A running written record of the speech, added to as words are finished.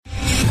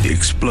The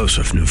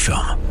explosive new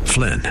film,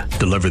 Flynn,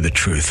 deliver the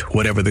truth,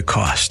 whatever the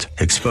cost,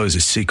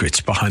 exposes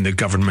secrets behind the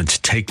government's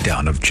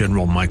takedown of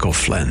General Michael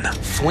Flynn.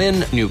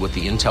 Flynn knew what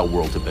the intel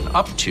world had been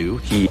up to.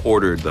 He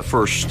ordered the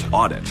first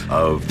audit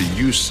of the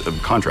use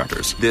of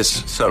contractors.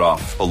 This set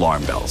off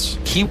alarm bells.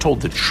 He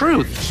told the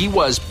truth. He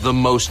was the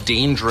most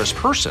dangerous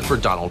person for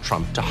Donald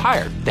Trump to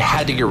hire. They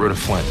had to get rid of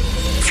Flynn.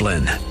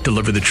 Flynn,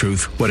 deliver the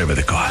truth, whatever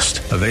the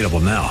cost. Available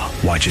now.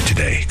 Watch it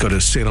today. Go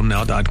to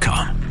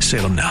salemnow.com.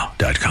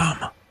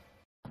 salemnow.com.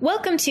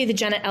 Welcome to the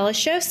Jenna Ellis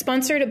Show,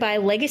 sponsored by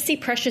Legacy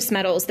Precious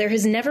Metals. There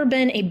has never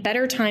been a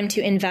better time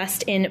to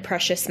invest in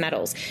precious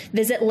metals.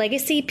 Visit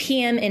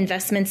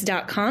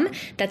legacypminvestments.com.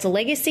 That's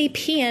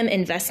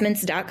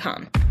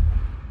legacypminvestments.com.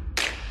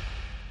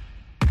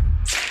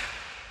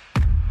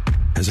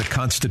 As a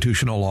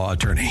constitutional law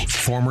attorney,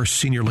 former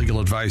senior legal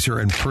advisor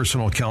and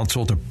personal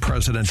counsel to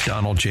President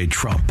Donald J.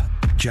 Trump,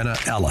 Jenna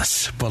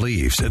Ellis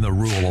believes in the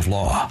rule of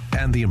law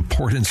and the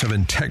importance of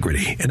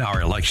integrity in our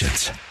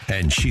elections.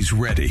 And she's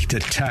ready to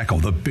tackle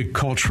the big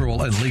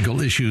cultural and legal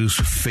issues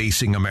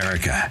facing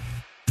America.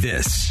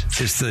 This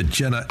is the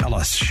Jenna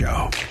Ellis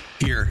Show.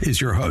 Here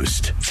is your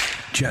host,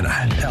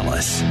 Jenna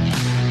Ellis.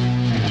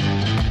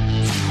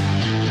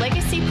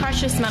 Legacy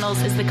Precious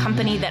Metals is the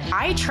company that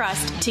I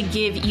trust to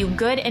give you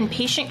good and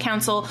patient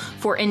counsel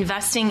for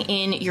investing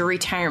in your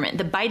retirement.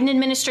 The Biden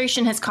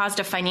administration has caused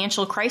a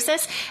financial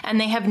crisis, and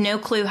they have no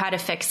clue how to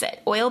fix it.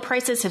 Oil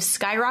prices have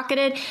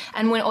skyrocketed,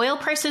 and when oil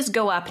prices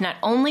go up, not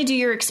only do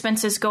your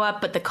expenses go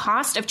up, but the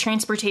cost of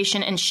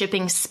transportation and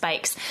shipping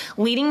spikes,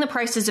 leading the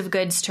prices of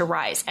goods to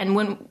rise.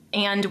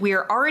 And we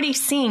are already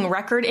seeing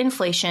record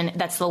inflation.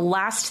 That's the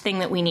last thing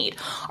that we need.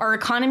 Our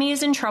economy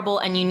is in trouble,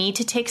 and you need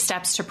to take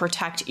steps to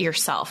protect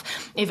yourself.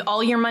 If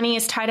all your money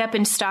is tied up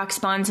in stocks,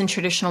 bonds, and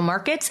traditional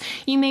markets,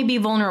 you may be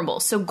vulnerable.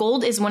 So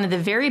gold is one of the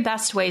very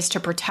best ways to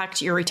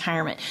protect your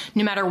retirement.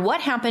 No matter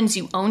what happens,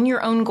 you own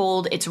your own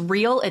gold. It's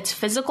real, it's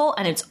physical,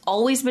 and it's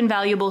always been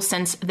valuable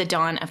since the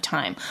dawn of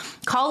time.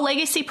 Call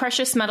Legacy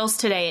Precious Metals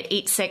today at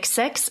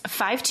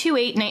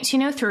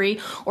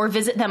 866-528-1903 or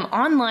visit them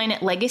online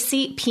at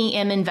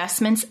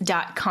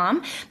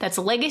legacypminvestments.com. That's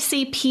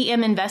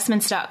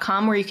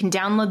legacypminvestments.com, where you can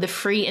download the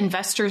free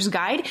investor's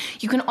guide.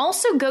 You can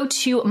also go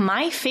to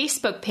my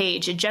Facebook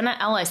page, Jenna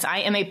Ellis. I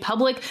am a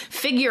public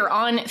figure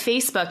on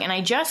Facebook, and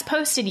I just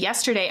posted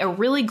yesterday a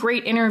really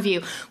great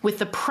interview with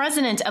the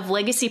president of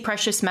Legacy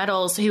Precious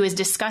Metals, who is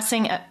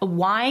discussing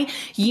why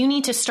you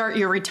need to start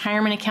your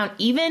retirement account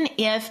even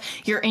if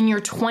you're in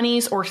your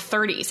 20s or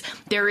 30s.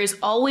 There is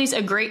always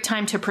a great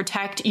time to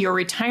protect your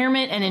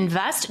retirement and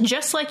invest,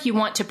 just like you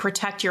want to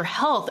protect your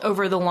health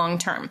over the long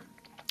term.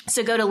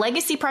 So go to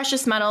Legacy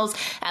Precious Metals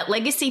at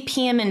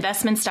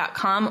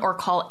legacypminvestments.com or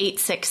call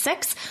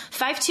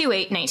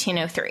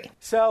 866-528-1903.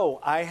 So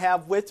I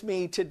have with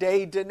me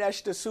today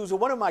Dinesh D'souza,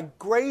 one of my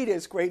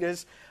greatest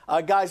guys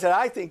that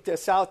I think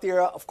that's out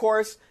there. Of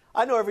course,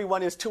 I know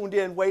everyone is tuned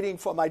in waiting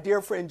for my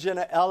dear friend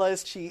Jenna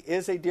Ellis. She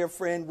is a dear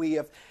friend. We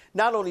have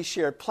not only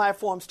shared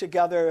platforms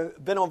together,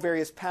 been on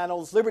various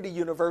panels, Liberty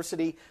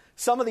University,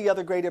 some of the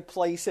other great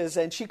places,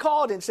 and she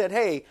called and said,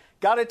 hey,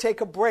 got to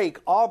take a break.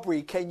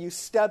 Aubrey, can you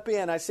step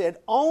in? I said,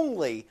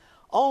 only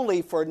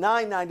for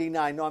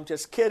 $9.99. No, I'm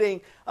just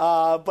kidding.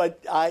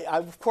 But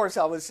of course,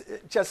 I was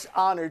just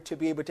honored to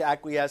be able to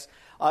acquiesce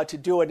to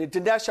do it. And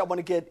Dinesh, I want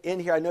to get in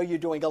here. I know you're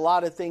doing a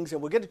lot of things,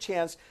 and we'll get a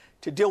chance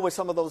to deal with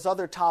some of those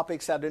other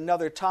topics at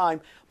another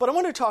time. But I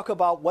want to talk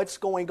about what's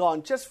going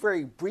on just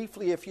very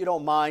briefly, if you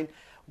don't mind,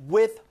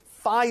 with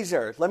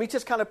Pfizer. Let me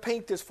just kind of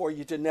paint this for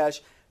you, Dinesh.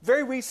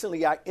 Very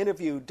recently, I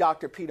interviewed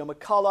Dr. Peter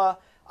McCullough,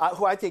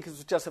 who I think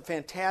is just a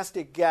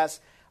fantastic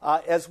guest,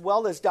 as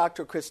well as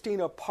Dr.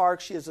 Christina Park.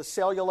 She is a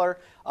cellular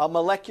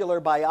molecular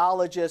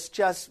biologist,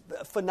 just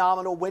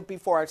phenomenal, went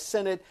before our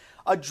Senate,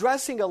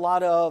 addressing a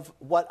lot of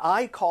what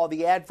I call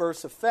the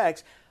adverse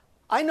effects.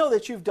 I know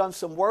that you've done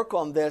some work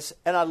on this,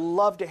 and I'd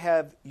love to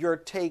have your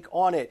take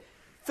on it.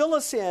 Fill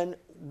us in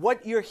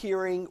what you're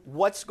hearing,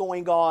 what's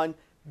going on.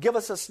 Give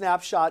us a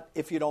snapshot,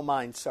 if you don't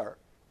mind, sir.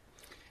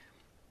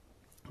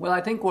 Well,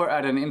 I think we're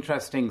at an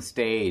interesting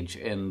stage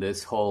in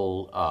this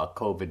whole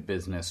COVID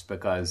business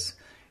because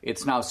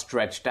it's now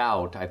stretched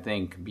out, I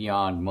think,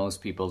 beyond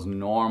most people's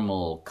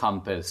normal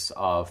compass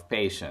of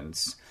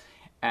patience.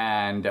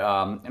 And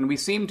we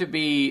seem to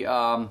be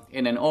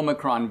in an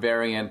Omicron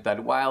variant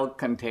that, while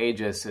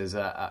contagious,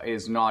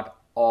 is not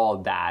all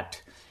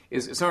that,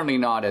 is certainly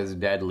not as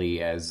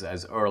deadly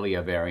as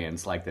earlier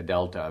variants like the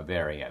Delta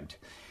variant.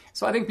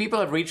 So I think people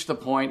have reached the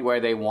point where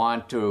they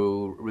want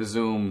to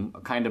resume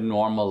a kind of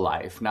normal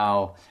life.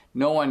 Now,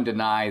 no one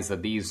denies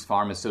that these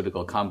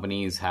pharmaceutical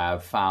companies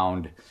have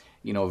found,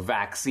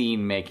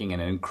 vaccine making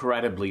an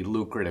incredibly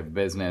lucrative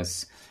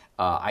business.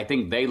 I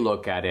think they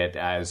look at it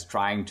as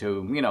trying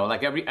to,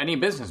 like any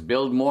business,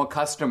 build more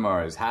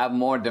customers, have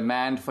more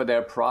demand for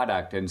their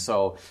product. And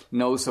so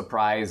no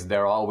surprise,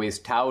 they're always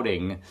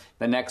touting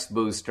the next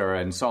booster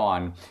and so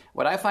on.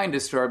 What I find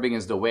disturbing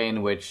is the way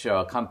in which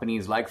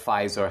companies like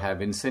Pfizer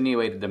have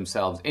insinuated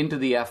themselves into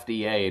the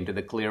FDA, into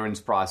the clearance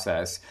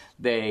process.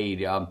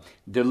 They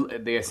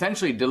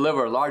essentially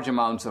deliver large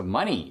amounts of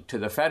money to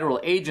the federal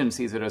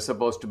agencies that are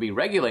supposed to be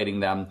regulating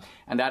them,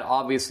 and that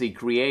obviously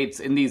creates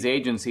in these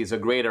agencies a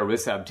greater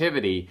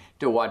receptivity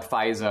to what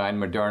Pfizer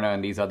and Moderna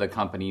and these other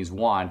companies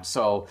want.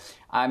 So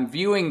I'm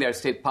viewing their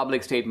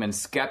public statements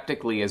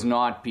skeptically as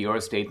not pure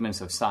statements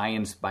of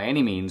science by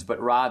any means,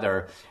 but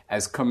rather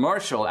as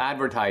commercial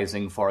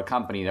advertising for a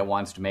company that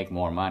wants to make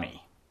more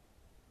money.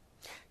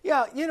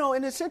 Yeah,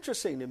 and it's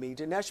interesting to me,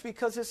 Dinesh,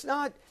 because it's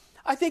not,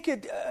 I think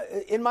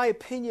in my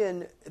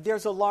opinion,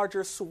 there's a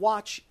larger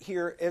swatch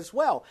here as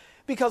well.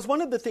 Because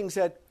one of the things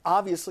that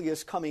obviously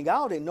is coming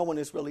out and no one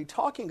is really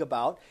talking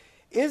about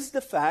is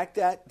the fact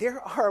that there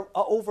are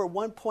over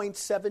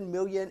 1.7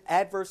 million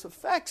adverse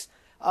effects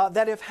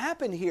that have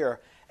happened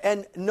here.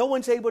 And no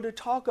one's able to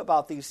talk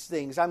about these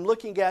things. I'm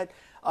looking at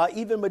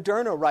even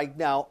Moderna right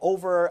now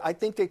I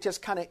think they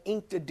just kind of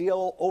inked a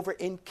deal over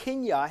in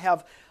Kenya. I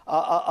have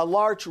a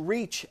large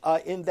reach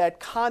in that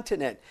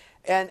continent.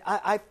 And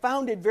I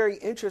found it very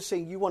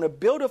interesting. You want to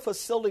build a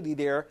facility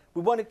there.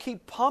 We want to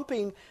keep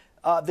pumping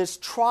this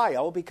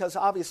trial because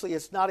obviously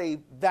it's not a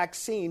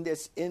vaccine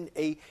that's in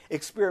a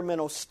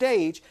experimental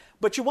stage.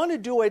 But you want to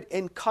do it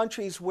in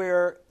countries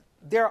where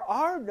there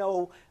are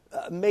no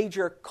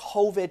major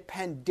COVID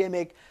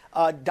pandemic,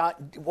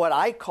 what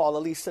I call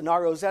at least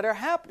scenarios that are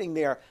happening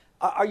there.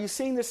 Are you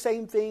seeing the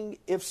same thing?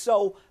 If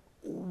so,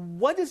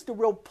 what is the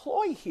real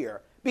ploy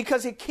here?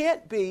 Because it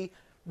can't be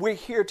we're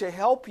here to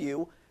help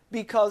you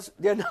because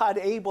they're not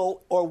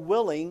able or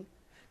willing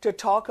to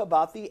talk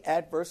about the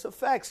adverse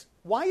effects.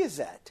 Why is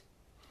that?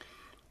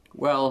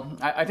 Well,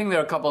 I think there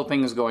are a couple of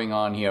things going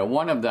on here.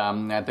 One of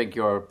them, I think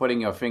you're putting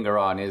your finger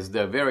on, is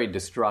the very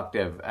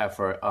destructive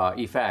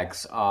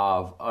effects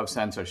of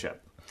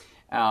censorship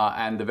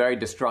and the very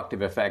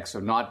destructive effects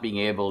of not being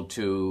able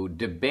to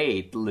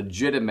debate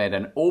legitimate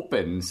and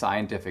open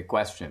scientific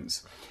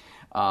questions.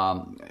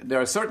 There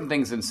are certain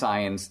things in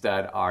science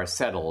that are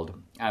settled,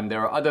 and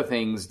there are other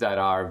things that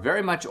are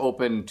very much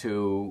open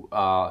to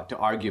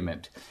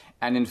argument.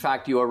 And in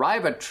fact, you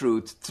arrive at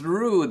truth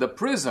through the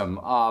prism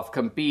of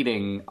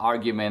competing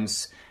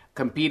arguments,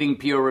 competing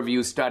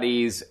peer-reviewed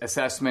studies,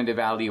 assessment,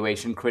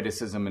 evaluation,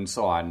 criticism, and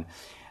so on.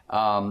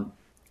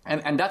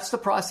 And that's the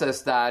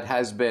process that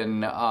has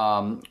been,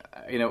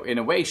 in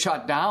a way,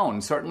 shut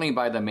down, certainly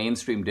by the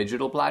mainstream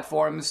digital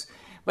platforms.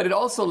 But it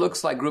also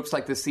looks like groups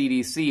like the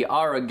CDC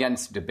are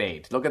against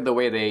debate. Look at the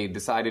way they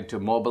decided to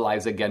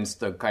mobilize against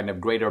the kind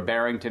of Greater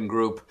Barrington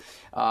Group.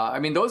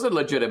 Those are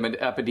legitimate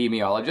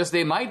epidemiologists.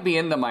 They might be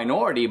in the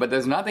minority, but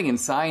there's nothing in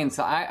science.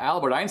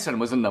 Albert Einstein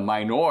was in the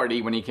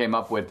minority when he came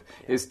up with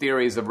his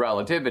theories of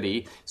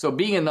relativity. So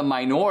being in the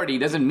minority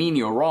doesn't mean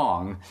you're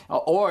wrong,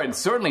 or it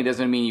certainly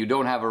doesn't mean you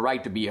don't have a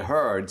right to be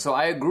heard. So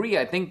I agree.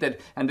 I think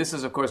that, and this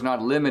is, of course,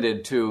 not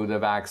limited to the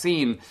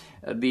vaccine,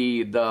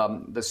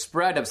 the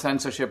spread of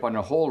censorship on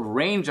a whole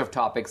range of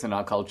topics in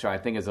our culture, I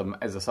think, is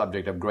a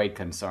subject of great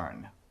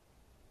concern.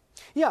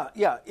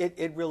 Yeah,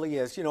 it really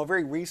is.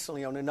 Very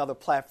recently on another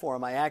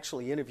platform, I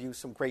actually interviewed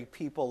some great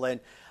people, and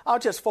I'll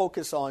just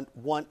focus on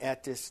one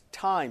at this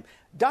time.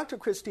 Dr.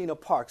 Christina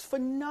Parks,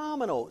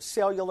 phenomenal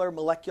cellular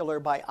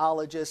molecular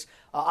biologist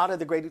out of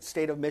the great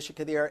state of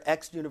Michigan there,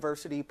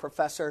 ex-university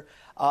professor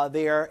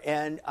there.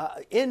 And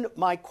in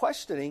my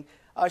questioning,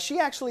 she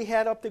actually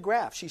had up the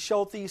graph. She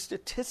showed these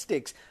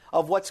statistics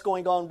of what's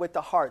going on with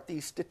the heart,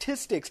 these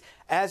statistics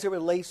as it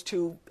relates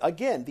to,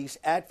 again, these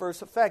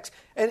adverse effects.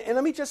 And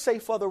let me just say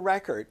for the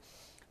record,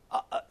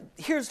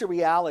 here's the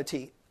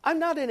reality. I'm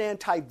not an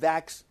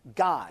anti-vax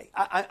guy.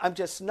 I'm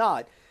just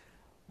not.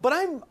 But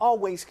I'm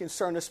always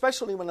concerned,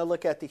 especially when I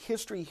look at the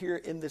history here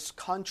in this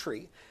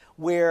country,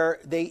 where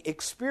they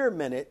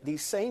experimented,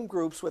 these same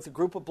groups with a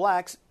group of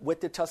blacks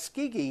with the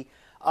Tuskegee,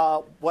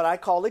 what I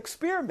call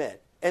experiment.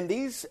 And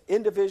these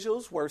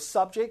individuals were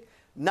subject,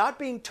 not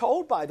being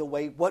told, by the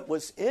way, what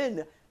was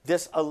in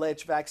this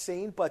alleged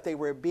vaccine, but they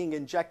were being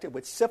injected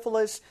with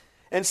syphilis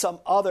and some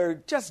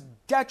other just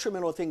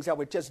detrimental things that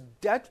were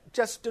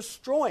just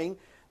destroying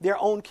their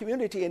own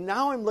community. And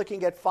now I'm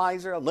looking at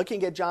Pfizer, I'm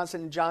looking at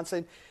Johnson &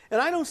 Johnson, and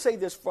I don't say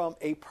this from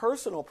a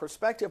personal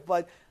perspective,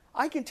 but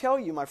I can tell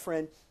you, my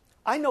friend,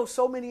 I know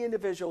so many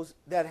individuals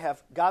that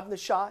have gotten the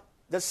shot,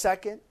 the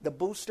second, the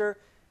booster.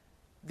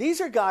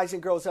 These are guys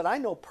and girls that I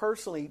know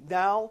personally.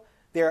 Now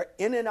they're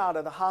in and out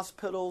of the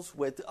hospitals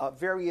with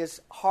various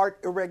heart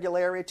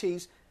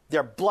irregularities.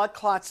 There are blood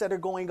clots that are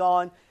going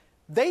on.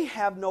 They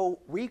have no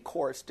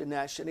recourse,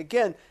 Dinesh. And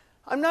again,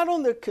 I'm not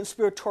on the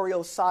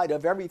conspiratorial side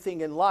of everything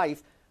in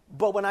life,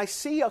 but when I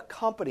see a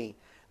company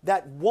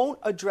that won't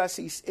address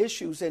these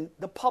issues, and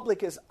the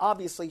public is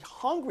obviously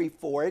hungry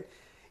for it,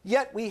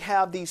 yet we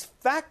have these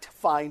fact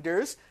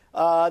finders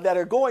that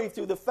are going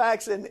through the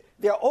facts, and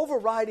they're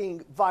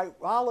overriding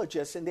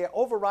virologists and they're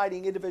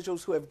overriding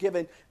individuals who have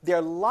given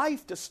their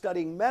life to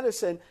studying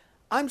medicine.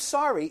 I'm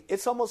sorry,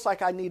 it's almost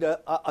like I need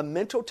a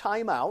mental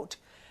timeout.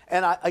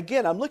 And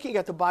I'm looking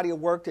at the body of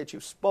work that you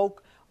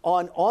spoke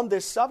on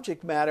this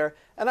subject matter,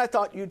 and I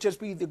thought you'd just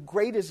be the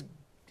greatest,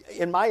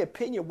 in my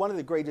opinion, one of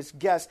the greatest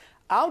guests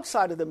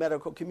outside of the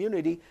medical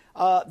community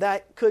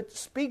that could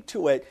speak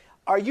to it.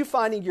 Are you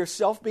finding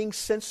yourself being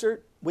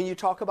censored when you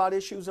talk about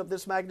issues of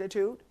this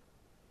magnitude?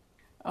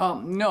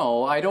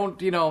 No, I don't.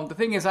 The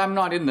thing is, I'm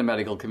not in the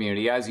medical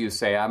community, as you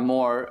say. I'm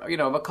more,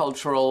 of a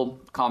cultural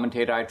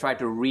commentator. I try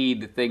to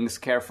read things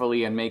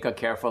carefully and make a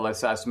careful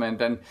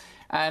assessment.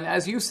 And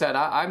as you said,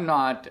 I'm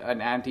not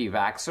an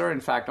anti-vaxxer. In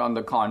fact, on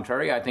the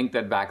contrary, I think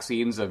that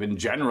vaccines have, in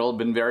general,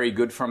 been very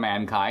good for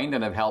mankind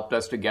and have helped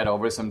us to get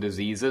over some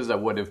diseases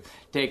that would have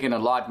taken a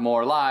lot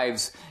more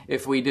lives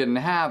if we didn't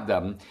have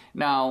them.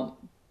 Now,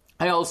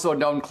 I also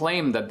don't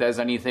claim that there's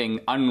anything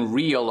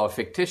unreal or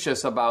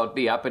fictitious about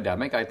the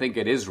epidemic. I think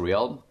it is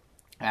real.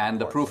 And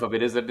the proof of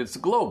it is that it's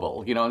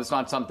global. It's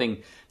not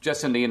something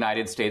just in the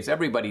United States.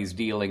 Everybody's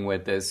dealing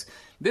with this.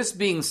 This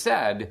being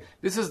said,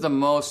 this is the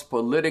most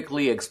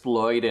politically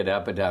exploited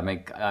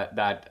epidemic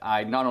that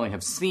I not only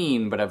have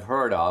seen, but have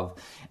heard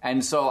of.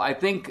 And so I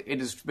think it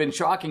has been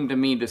shocking to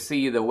me to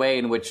see the way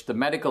in which the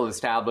medical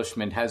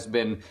establishment has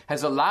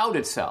allowed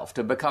itself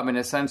to become, in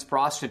a sense,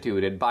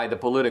 prostituted by the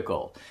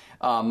political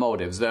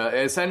motives.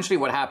 Essentially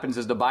what happens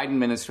is the Biden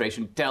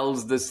administration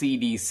tells the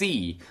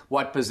CDC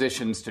what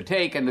positions to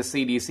take, and the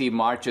CDC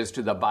marches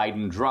to the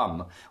Biden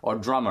drum or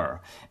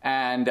drummer.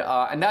 And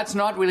that's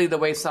not really the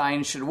way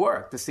science should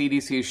work. The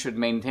CDC should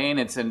maintain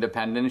its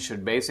independence,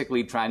 should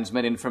basically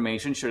transmit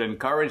information, should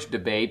encourage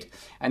debate,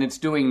 and it's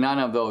doing none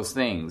of those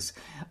things.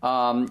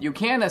 You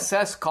can't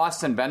assess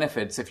costs and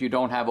benefits if you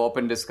don't have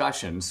open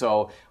discussion.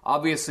 So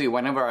obviously,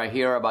 whenever I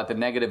hear about the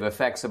negative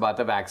effects about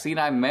the vaccine,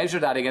 I measure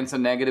that against the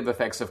negative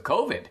effects of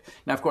COVID.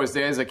 Now, of course,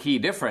 there's a key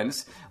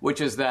difference,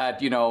 which is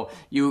that,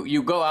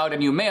 you go out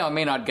and you may or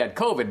may not get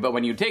COVID, but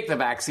when you take the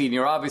vaccine,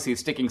 you're obviously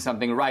sticking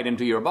something right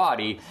into your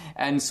body.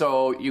 And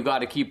so you got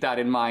to keep that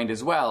in mind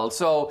as well.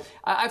 So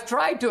I've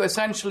tried to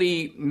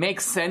essentially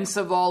make sense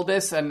of all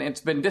this, and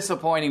it's been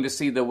disappointing to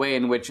see the way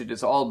in which it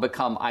has all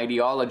become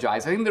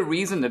ideologized. I think the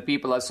reason that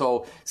people are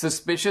so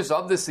suspicious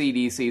of the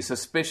CDC,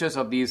 suspicious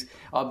of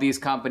these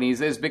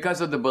companies, is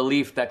because of the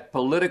belief that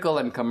political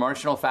and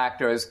commercial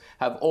factors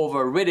have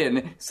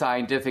overridden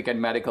scientific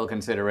and medical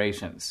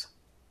considerations.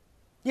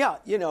 Yeah,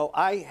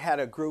 I had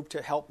a group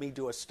to help me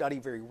do a study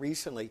very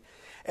recently,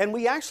 and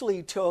we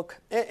actually took,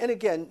 and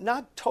again,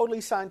 not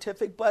totally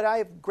scientific, but I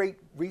have great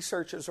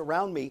researchers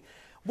around me.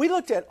 We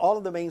looked at all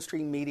of the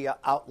mainstream media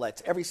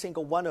outlets, every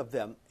single one of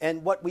them,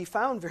 and what we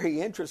found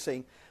very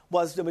interesting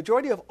was the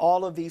majority of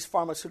all of these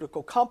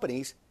pharmaceutical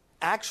companies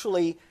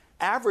actually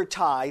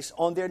advertise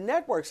on their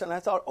networks. And I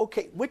thought,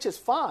 okay, which is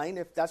fine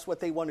if that's what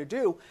they want to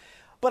do.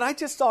 But I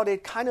just thought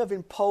it kind of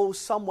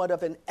imposed somewhat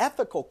of an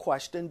ethical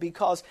question,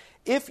 because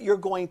if you're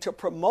going to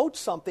promote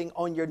something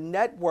on your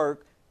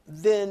network,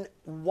 then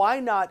why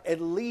not at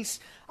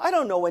least, I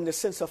don't know, in the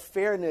sense of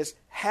fairness,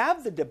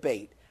 have the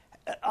debate,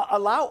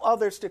 allow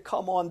others to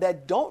come on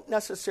that don't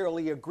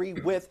necessarily agree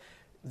with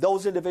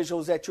those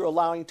individuals that you're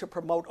allowing to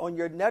promote on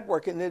your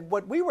network. And then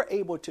what we were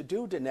able to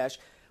do, Dinesh,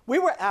 we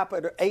were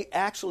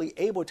actually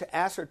able to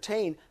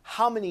ascertain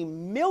how many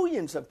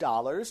millions of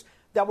dollars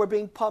that were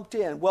being pumped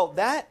in. Well,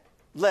 that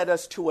led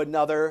us to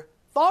another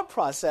thought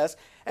process,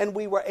 and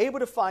we were able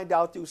to find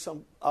out through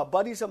some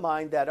buddies of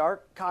mine that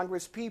are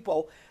Congress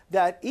people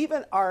that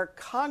even our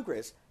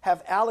Congress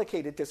have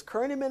allocated, this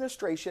current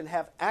administration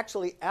have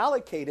actually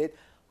allocated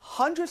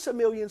hundreds of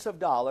millions of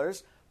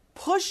dollars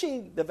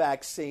pushing the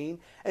vaccine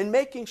and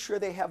making sure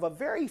they have a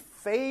very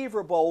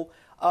favorable,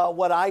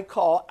 what I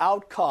call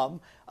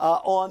outcome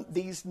on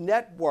these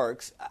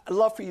networks. I'd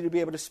love for you to be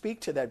able to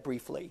speak to that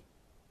briefly.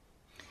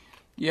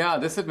 Yeah,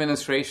 this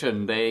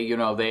administration, they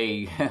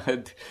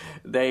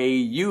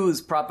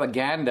use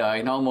propaganda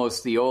in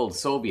almost the old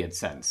Soviet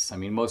sense. I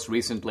mean, most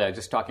recently, I was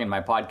just talking in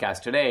my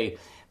podcast today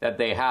that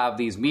they have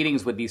these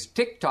meetings with these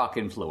TikTok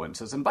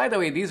influencers. And by the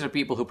way, these are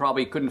people who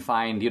probably couldn't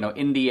find,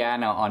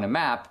 Indiana on a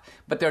map,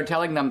 but they're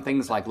telling them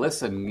things like,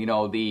 listen,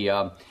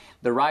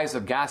 the rise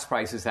of gas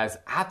prices has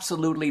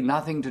absolutely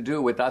nothing to do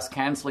with us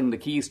canceling the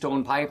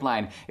Keystone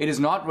Pipeline. It is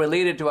not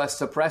related to us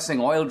suppressing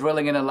oil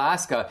drilling in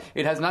Alaska.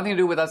 It has nothing to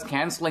do with us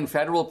canceling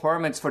federal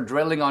permits for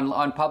drilling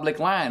on public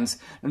lands.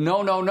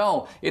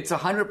 No. It's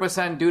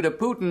 100% due to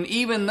Putin,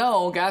 even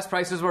though gas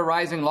prices were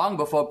rising long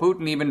before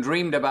Putin even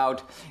dreamed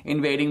about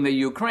invading the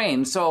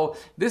Ukraine. So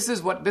this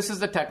is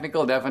the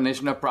technical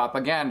definition of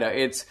propaganda.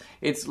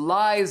 It's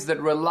lies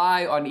that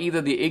rely on either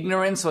the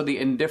ignorance or the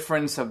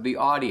indifference of the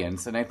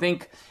audience. And I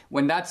think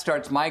when that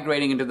starts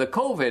migrating into the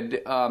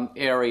COVID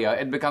area,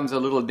 it becomes a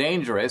little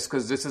dangerous,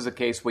 because this is a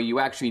case where you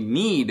actually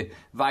need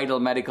vital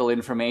medical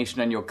information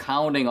and you're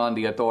counting on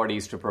the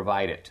authorities to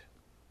provide it.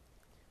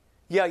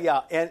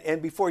 Yeah.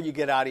 And before you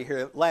get out of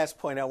here, last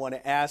point I want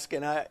to ask,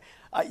 and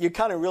you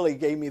kind of really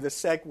gave me the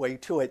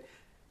segue to it.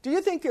 Do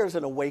you think there's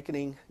an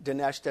awakening,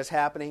 Dinesh, that's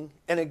happening?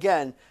 And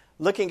again,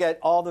 looking at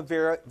all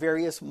the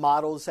various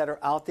models that are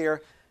out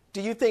there,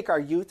 do you think our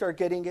youth are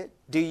getting it?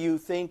 Do you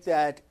think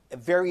that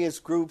various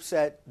groups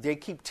that they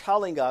keep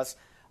telling us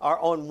are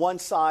on one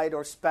side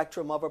or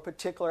spectrum of a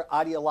particular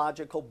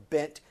ideological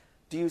bent,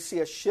 do you see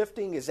a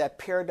shifting? Is that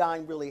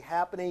paradigm really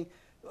happening?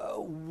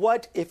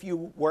 What, if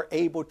you were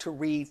able to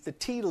read the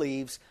tea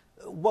leaves,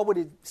 what would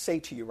it say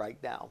to you right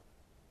now?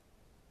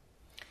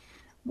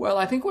 Well,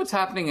 I think what's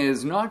happening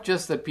is not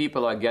just that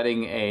people are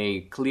getting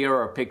a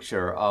clearer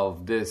picture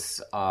of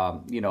this,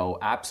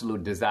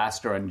 absolute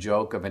disaster and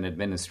joke of an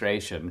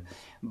administration,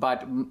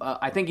 but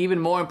I think even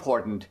more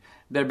important,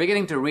 they're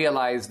beginning to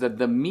realize that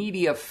the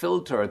media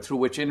filter through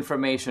which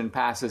information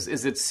passes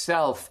is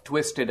itself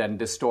twisted and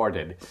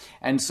distorted.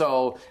 And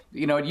so,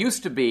 it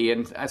used to be,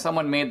 and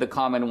someone made the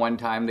comment one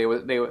time,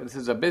 this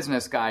is a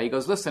business guy, he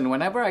goes, listen,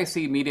 whenever I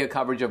see media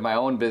coverage of my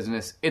own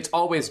business, it's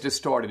always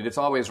distorted, it's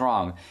always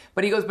wrong.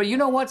 But he goes, but you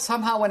know what,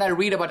 somehow when I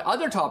read about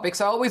other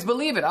topics, I always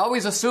believe it. I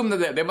always assume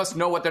that they must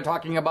know what they're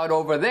talking about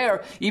over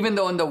there, even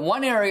though in the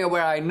one area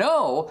where I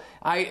know,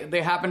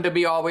 they happen to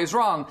be always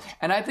wrong.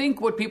 And I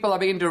think what people are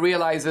beginning to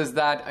realize is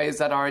that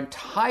our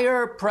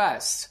entire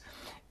press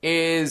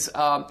is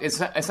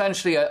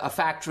essentially a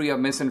factory of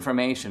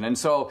misinformation. And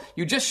so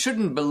you just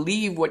shouldn't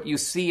believe what you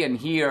see and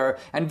hear.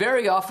 And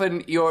very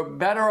often you're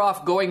better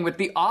off going with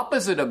the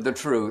opposite of the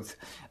truth,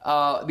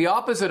 the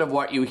opposite of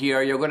what you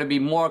hear. You're going to be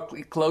more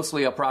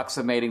closely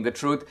approximating the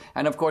truth.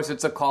 And of course,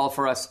 it's a call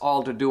for us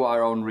all to do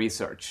our own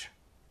research.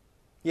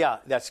 Yeah,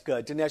 that's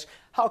good. Dinesh,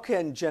 how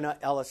can Jenna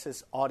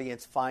Ellis's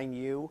audience find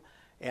you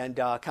and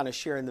kind of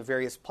share in the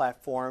various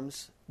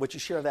platforms? Would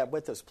you share that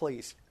with us,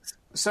 please?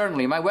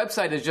 Certainly. My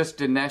website is just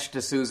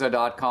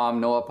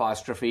DineshD'souza.com, no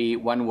apostrophe,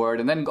 one word.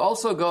 And then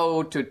also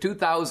go to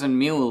 2000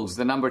 Mules,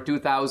 the number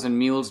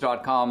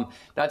 2000mules.com.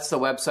 That's the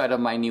website of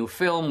my new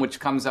film, which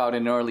comes out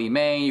in early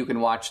May. You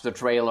can watch the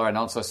trailer and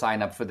also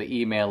sign up for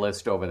the email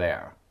list over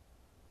there.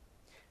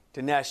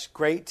 Dinesh,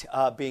 great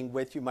being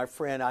with you, my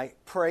friend. I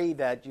pray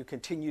that you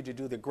continue to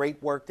do the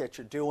great work that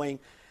you're doing.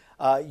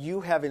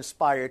 You have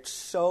inspired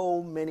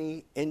so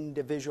many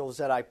individuals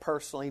that I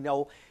personally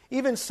know,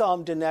 even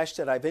some, Dinesh,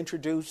 that I've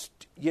introduced,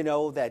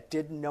 that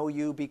didn't know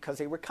you because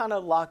they were kind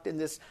of locked in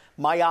this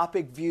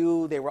myopic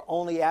view. They were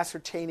only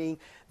ascertaining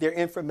their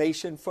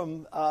information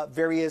from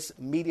various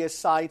media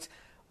sites.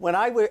 When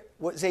I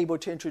was able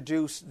to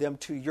introduce them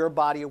to your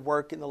body of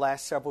work in the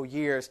last several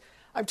years,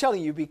 I'm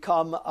telling you,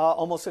 become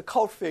almost a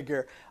cult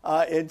figure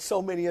in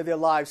so many of their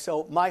lives.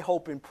 So my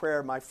hope and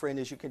prayer, my friend,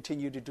 is you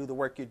continue to do the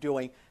work you're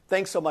doing.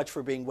 Thanks so much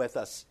for being with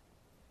us.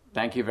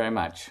 Thank you very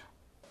much.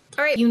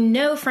 All right,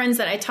 friends,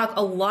 that I talk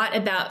a lot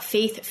about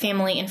faith,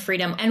 family, and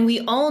freedom. And we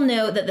all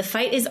know that the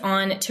fight is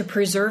on to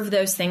preserve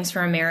those things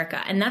for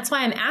America. And that's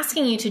why I'm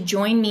asking you to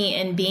join me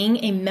in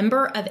being a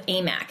member of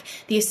AMAC,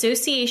 the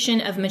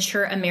Association of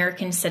Mature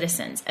American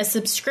Citizens. A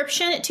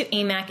subscription to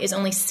AMAC is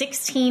only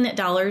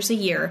 $16 a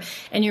year.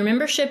 And your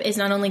membership is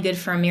not only good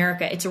for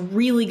America, it's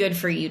really good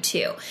for you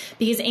too.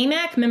 Because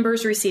AMAC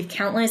members receive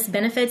countless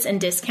benefits and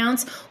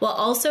discounts while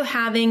also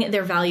having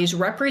their values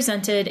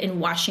represented in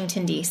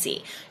Washington,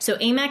 D.C. So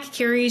AMAC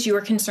carries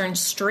your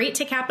concerns straight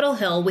to Capitol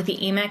Hill with the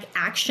AMAC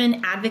Action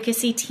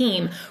Advocacy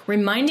Team,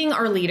 reminding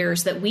our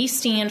leaders that we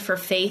stand for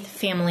faith,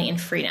 family, and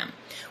freedom.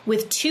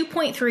 With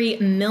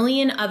 2.3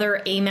 million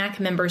other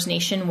AMAC members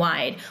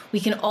nationwide, we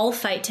can all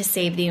fight to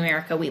save the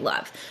America we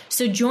love.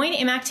 So join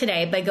AMAC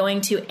today by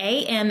going to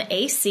amac.us/Ellis.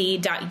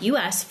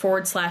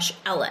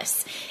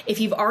 If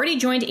you've already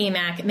joined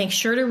AMAC, make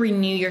sure to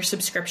renew your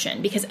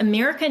subscription because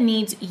America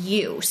needs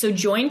you. So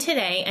join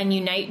today and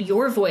unite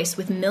your voice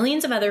with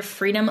millions of other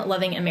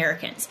freedom-loving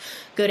Americans.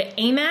 Go to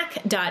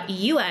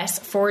amac.us/ELLIS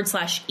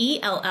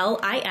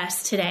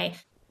today.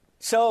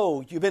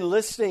 So, you've been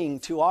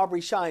listening to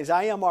Aubrey Shines.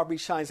 I am Aubrey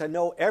Shines. I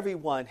know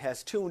everyone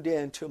has tuned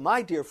in to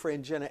my dear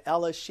friend Jenna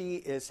Ellis. She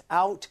is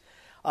out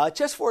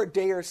just for a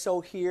day or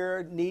so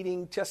here,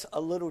 needing just a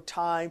little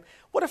time.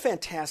 What a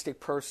fantastic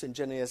person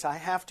Jenna is. I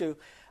have to,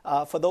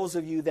 for those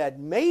of you that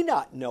may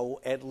not know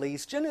at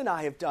least, Jenna and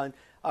I have done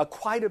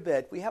quite a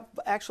bit. We have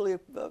actually,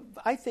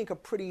 I think, a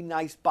pretty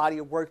nice body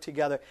of work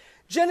together.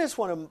 Jenna is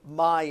in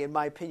my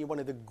opinion, one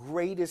of the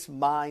greatest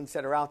minds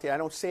that are out there. I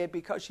don't say it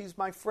because she's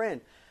my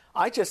friend.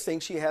 I just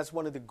think she has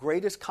one of the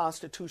greatest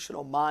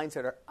constitutional minds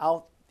that are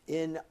out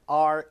in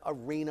our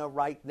arena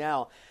right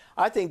now.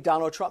 I think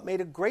Donald Trump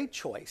made a great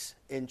choice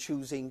in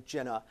choosing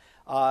Jenna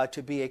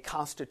to be a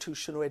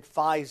constitutional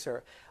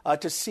advisor.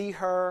 To see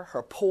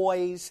her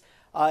poise,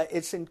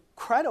 it's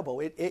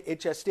incredible.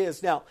 It just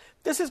is. Now,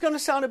 this is going to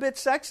sound a bit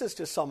sexist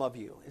to some of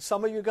you.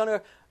 Some of you are going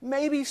to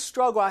maybe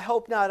struggle. I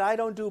hope not. I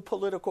don't do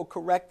political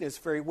correctness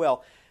very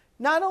well.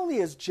 Not only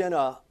is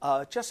Jenna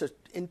just a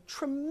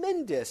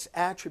tremendous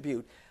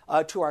attribute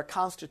to our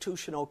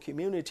constitutional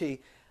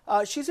community,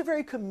 she's a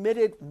very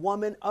committed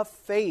woman of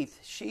faith.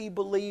 She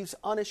believes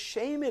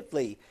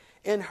unashamedly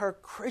in her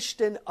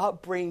Christian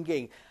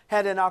upbringing,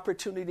 had an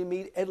opportunity to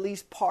meet at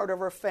least part of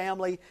her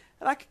family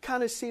And I can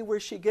kind of see where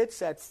she gets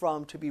that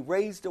from, to be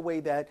raised the way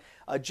that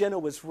Jenna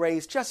was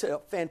raised. Just a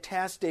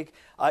fantastic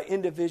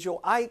individual.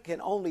 I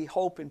can only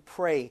hope and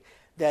pray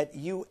that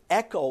you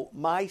echo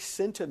my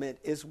sentiment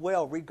as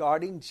well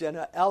regarding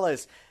Jenna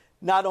Ellis.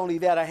 Not only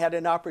that, I had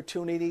an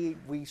opportunity.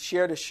 We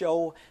shared a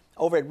show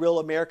over at Real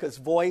America's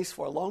Voice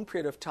for a long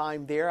period of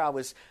time there. I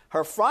was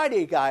her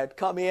Friday guy. I'd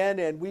come in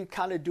and we'd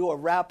kind of do a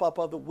wrap-up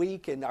of the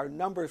week, and our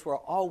numbers were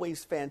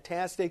always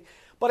fantastic.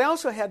 But I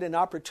also had an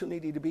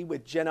opportunity to be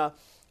with Jenna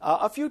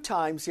a few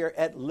times here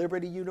at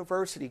Liberty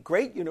University,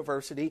 great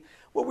university,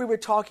 where we were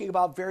talking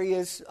about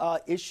various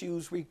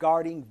issues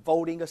regarding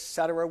voting,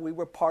 etc. We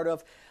were part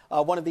of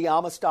one of the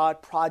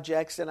Amistad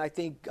projects, and I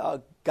think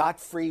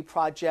Got-Free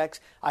projects.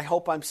 I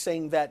hope I'm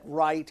saying that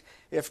right.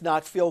 If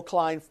not, Phil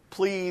Klein,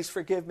 please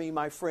forgive me,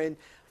 my friend,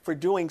 for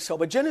doing so.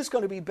 But Jenna's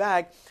going to be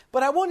back.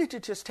 But I wanted to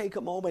just take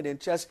a moment and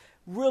just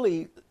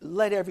really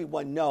let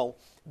everyone know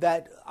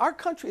that our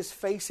country is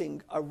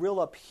facing a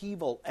real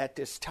upheaval at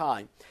this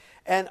time.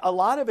 And a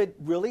lot of it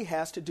really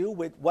has to do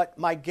with what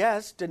my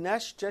guest,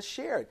 Dinesh, just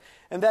shared.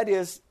 And that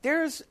is,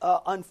 there's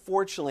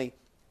unfortunately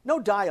no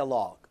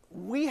dialogue.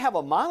 We have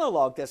a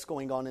monologue that's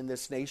going on in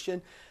this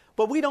nation,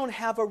 but we don't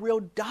have a real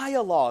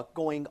dialogue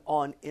going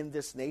on in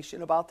this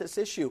nation about this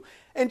issue.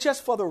 And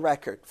just for the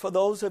record, for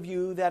those of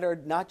you that are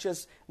not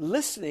just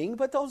listening,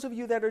 but those of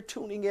you that are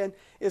tuning in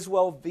as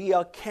well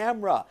via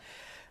camera,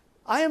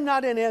 I am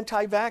not an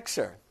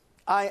anti-vaxxer.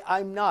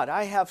 I'm not.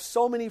 I have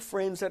so many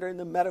friends that are in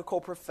the medical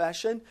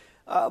profession,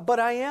 but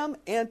I am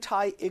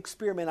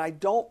anti-experiment. I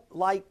don't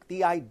like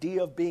the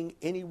idea of being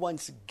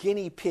anyone's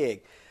guinea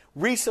pig.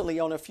 Recently,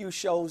 on a few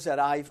shows that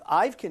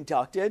I've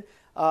conducted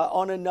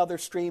on another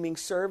streaming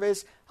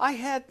service, I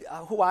had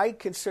who I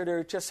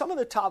consider just some of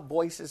the top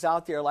voices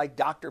out there, like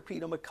Dr.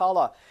 Peter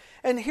McCullough.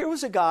 And here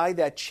was a guy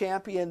that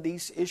championed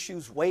these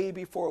issues way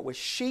before it was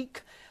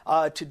chic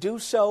to do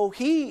so.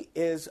 He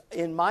is,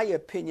 in my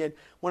opinion,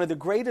 one of the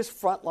greatest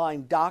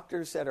frontline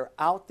doctors that are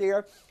out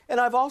there. And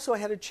I've also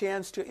had a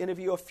chance to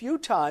interview a few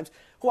times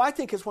who I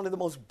think is one of the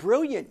most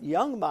brilliant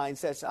young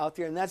minds that's out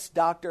there, and that's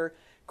Dr.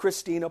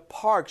 Christina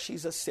Parks.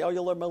 She's a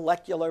cellular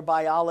molecular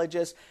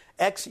biologist,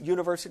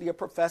 ex-University of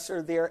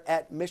professor there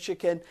at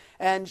Michigan.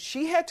 And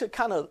she had to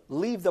kind of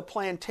leave the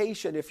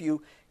plantation, if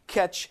you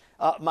catch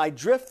my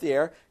drift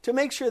there, to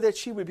make sure that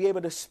she would be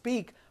able to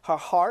speak her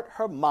heart,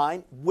 her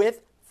mind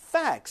with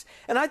facts.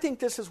 And I think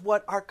this is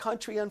what our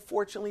country,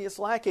 unfortunately, is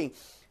lacking.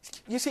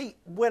 You see,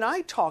 when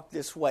I talk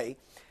this way,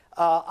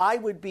 I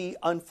would be,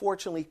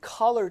 unfortunately,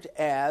 colored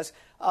as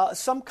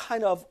some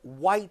kind of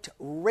white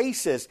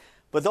racist.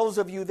 But those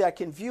of you that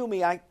can view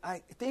me, I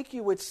think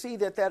you would see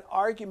that that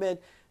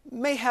argument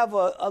may have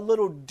a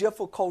little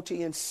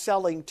difficulty in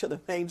selling to the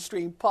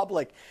mainstream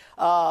public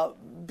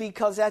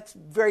because that's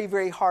very,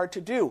 very hard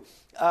to do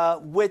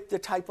with the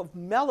type of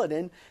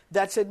melanin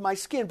that's in my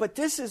skin. But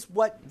this is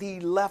what the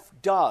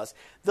left does.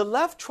 The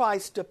left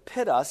tries to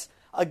pit us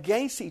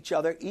against each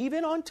other,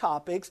 even on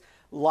topics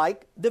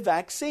like the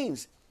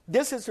vaccines.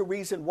 This is the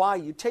reason why.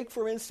 You take,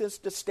 for instance,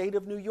 the state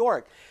of New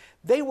York.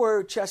 They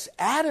were just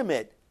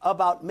adamant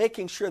about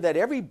making sure that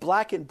every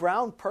black and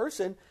brown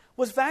person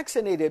was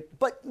vaccinated.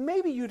 But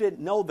maybe you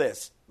didn't know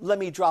this. Let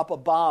me drop a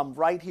bomb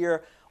right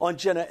here on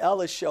Jenna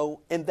Ellis'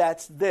 show, and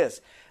that's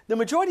this. The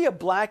majority of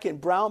black and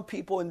brown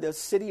people in the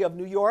city of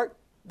New York,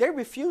 they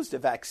refused the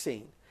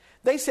vaccine.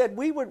 They said,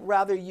 we would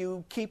rather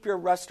you keep your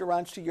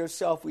restaurants to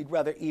yourself. We'd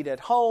rather eat at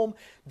home,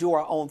 do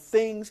our own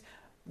things.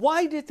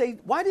 Why did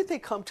they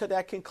come to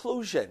that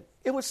conclusion?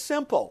 It was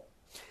simple.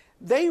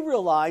 They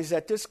realized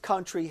that this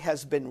country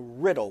has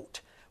been riddled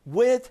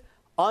with,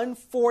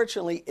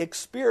 unfortunately,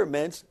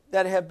 experiments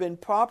that have been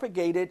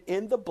propagated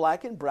in the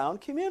black and brown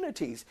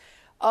communities.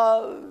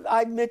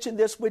 I mentioned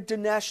this with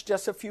Dinesh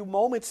just a few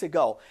moments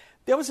ago.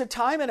 There was a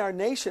time in our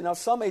nation, now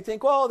some may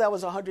think, well, that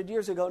was 100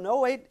 years ago.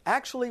 No, it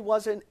actually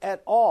wasn't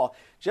at all.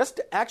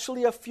 Just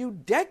actually a few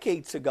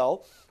decades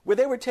ago, where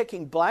they were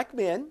taking black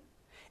men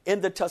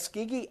in the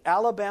Tuskegee,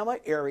 Alabama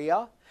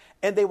area,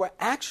 and they were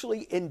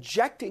actually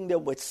injecting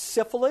them with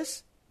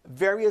syphilis,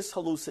 various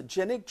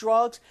hallucinogenic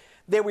drugs.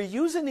 They were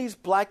using these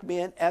black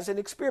men as an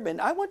experiment.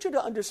 I want you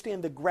to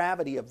understand the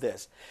gravity of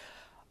this.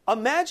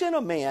 Imagine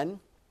a man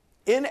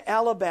in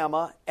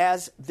Alabama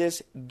as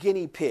this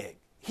guinea pig.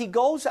 He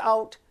goes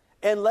out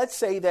and let's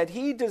say that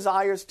he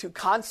desires to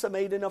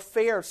consummate an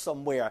affair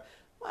somewhere.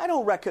 I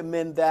don't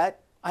recommend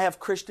that. I have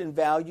Christian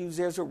values.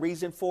 There's a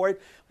reason for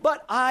it.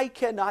 But I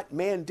cannot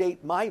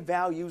mandate my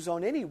values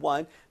on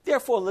anyone.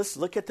 Therefore, let's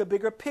look at the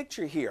bigger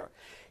picture here.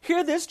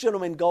 Here this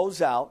gentleman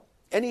goes out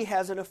and he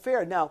has an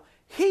affair. Now,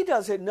 he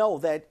doesn't know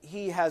that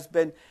he has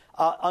been,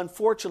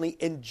 unfortunately,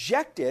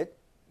 injected.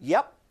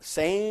 Yep,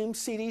 same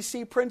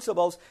CDC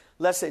principles.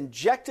 Let's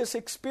inject this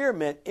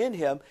experiment in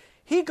him.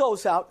 He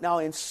goes out now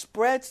and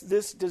spreads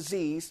this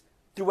disease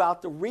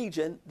throughout the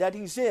region that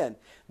he's in.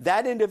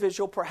 That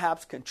individual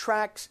perhaps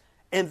contracts,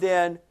 and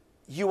then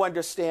you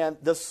understand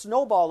the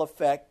snowball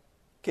effect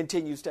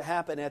continues to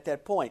happen at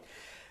that point.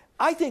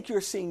 I think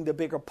you're seeing the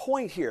bigger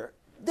point here.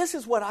 this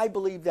is what I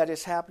believe that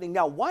is happening.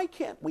 Now, why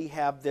can't we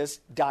have this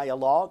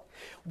dialogue?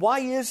 Why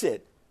is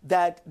it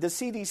that the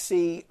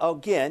CDC,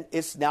 again,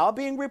 it's now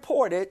being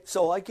reported.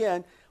 So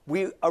again,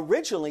 we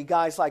originally,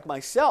 guys like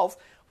myself,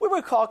 we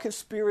were called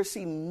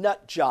conspiracy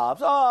nut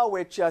jobs. Oh,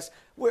 we're just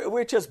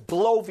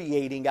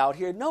bloviating out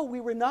here. No, we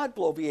were not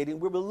bloviating.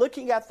 We were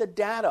looking at the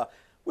data.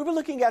 We were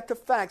looking at the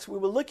facts. We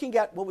were looking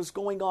at what was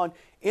going on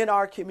in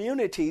our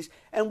communities,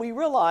 and we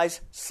realized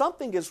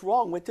something is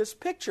wrong with this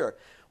picture.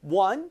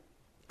 One,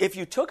 if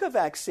you took a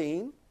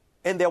vaccine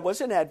and there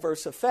was an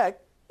adverse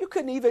effect,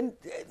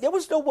 there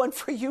was no one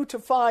for you to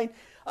find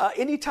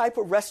any type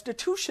of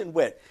restitution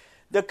with.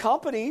 The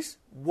companies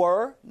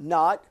were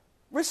not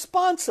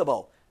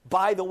responsible.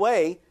 By the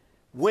way,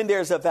 when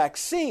there's a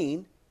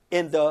vaccine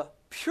in the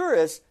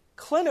purest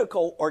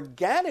clinical,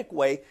 organic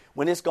way,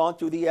 when it's gone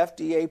through the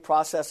FDA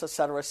process, et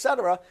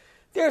cetera,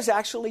 there's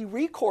actually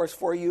recourse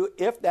for you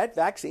if that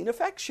vaccine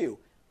affects you.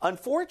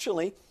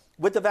 Unfortunately,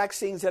 with the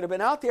vaccines that have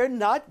been out there,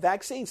 not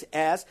vaccines,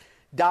 as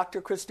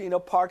Dr. Christina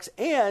Parks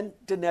and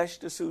Dinesh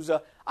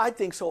D'souza, I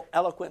think, so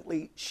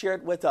eloquently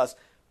shared with us.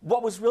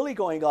 What was really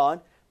going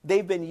on,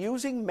 they've been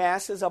using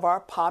masses of our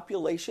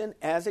population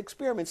as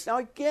experiments. Now,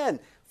 again,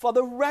 for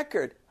the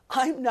record,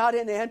 I'm not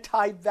an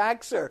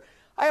anti-vaxxer.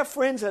 I have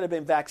friends that have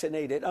been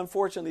vaccinated.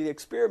 Unfortunately, the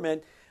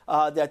experiment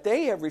that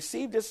they have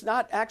received has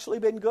not actually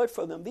been good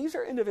for them. These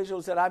are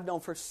individuals that I've known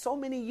for so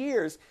many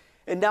years,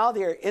 and now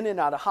they're in and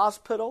out of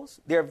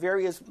hospitals. There are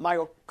various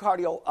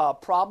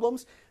myocardial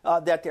problems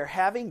that they're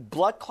having,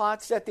 blood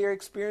clots that they're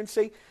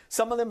experiencing.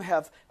 Some of them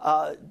have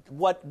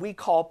what we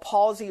call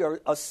palsy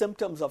or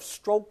symptoms of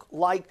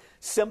stroke-like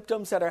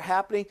symptoms that are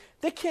happening.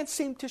 They can't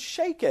seem to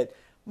shake it.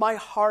 My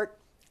heart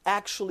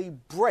actually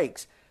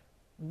breaks.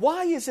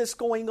 Why is this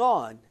going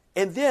on?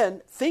 And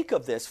then think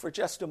of this for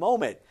just a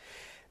moment.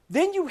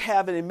 Then you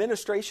have an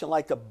administration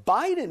like the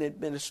Biden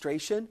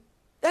administration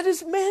that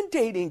is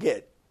mandating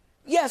it.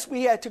 Yes,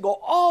 we had to go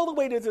all the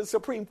way to the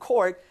Supreme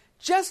Court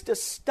just to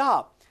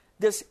stop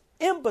this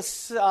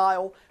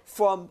imbecile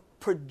from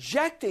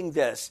projecting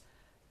this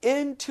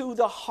into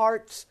the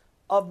hearts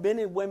of men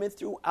and women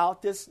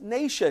throughout this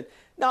nation.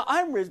 Now,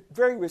 I'm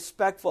very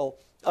respectful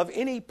of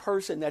any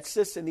person that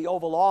sits in the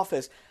Oval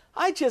Office.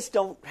 I just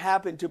don't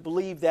happen to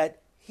believe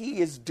that he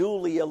is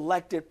duly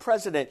elected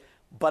president.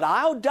 But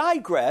I'll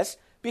digress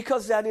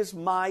because that is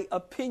my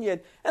opinion.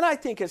 And I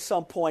think at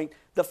some point,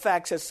 the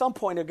facts at some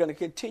point are going to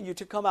continue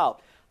to come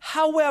out.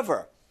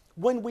 However,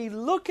 when we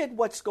look at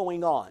what's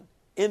going on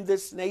in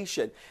this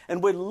nation,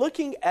 and we're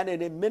looking at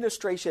an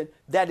administration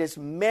that is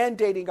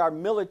mandating our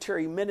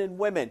military men and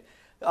women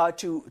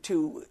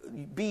to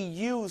be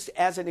used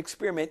as an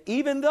experiment,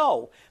 even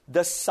though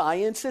the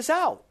science is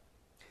out.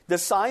 The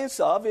science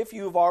of if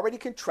you've already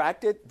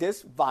contracted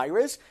this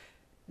virus,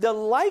 the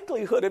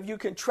likelihood of you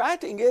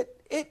contracting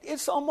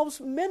it's almost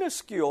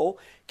minuscule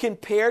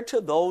compared to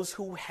those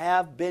who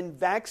have been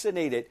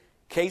vaccinated.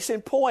 Case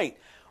in point,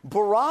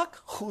 Barack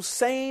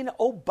Hussein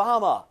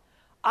Obama.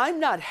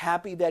 I'm not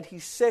happy that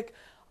he's sick.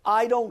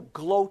 I don't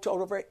gloat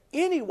over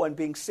anyone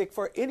being sick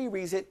for any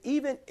reason,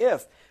 even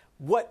if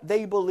what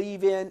they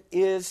believe in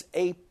is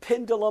a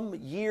pendulum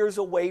years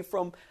away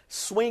from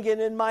swinging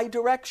in my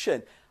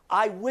direction.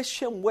 I wish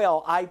him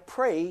well. I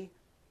pray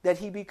that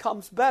he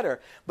becomes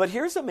better. But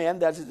here's a man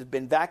that has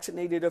been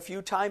vaccinated a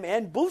few times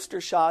and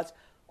booster shots,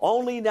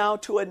 only now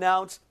to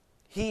announce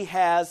he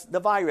has the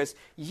virus.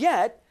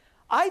 Yet,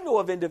 I know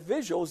of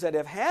individuals that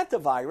have had the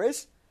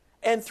virus,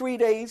 and 3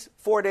 days,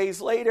 4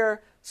 days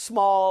later,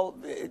 small,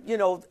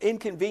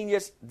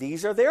 inconvenience,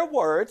 these are their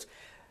words,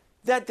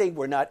 that they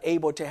were not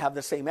able to have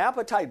the same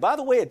appetite. By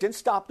the way, it didn't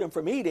stop them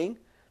from eating.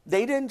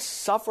 They didn't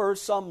suffer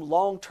some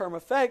long-term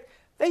effect.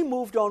 They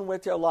moved on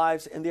with their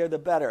lives, and they're the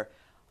better.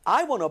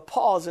 I want to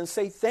pause and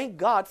say thank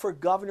God for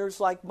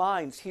governors like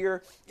mine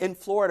here in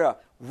Florida,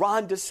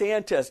 Ron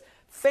DeSantis.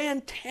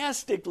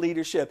 Fantastic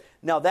leadership.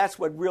 Now, that's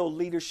what real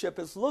leadership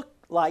is look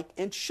like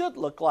and should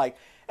look like.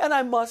 And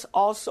I must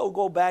also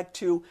go back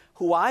to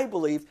who I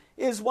believe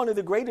is one of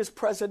the greatest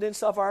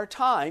presidents of our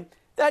time.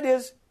 That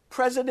is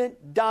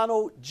President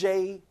Donald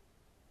J.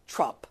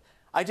 Trump.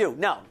 I do.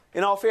 Now,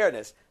 in all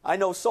fairness, I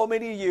know so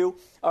many of you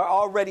are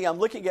already, I'm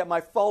looking at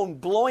my phone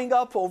blowing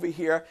up over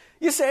here.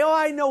 You say, oh,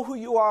 I know who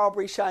you are,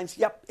 Aubrey Shines.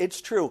 Yep, it's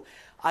true.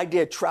 I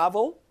did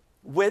travel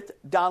with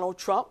Donald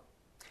Trump.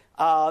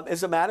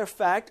 As a matter of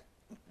fact,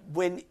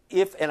 and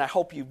I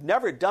hope you've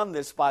never done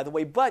this, by the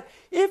way, but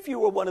if you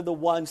were one of the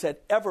ones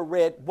that ever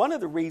read one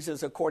of the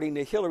reasons, according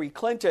to Hillary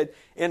Clinton,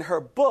 in her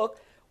book,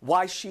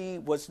 why she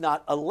was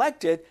not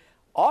elected,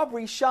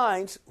 Aubrey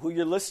Shines, who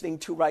you're listening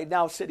to right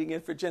now, sitting in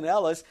for Jenna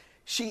Ellis,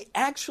 she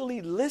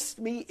actually lists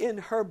me in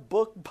her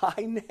book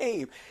by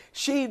name.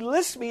 She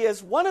lists me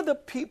as one of the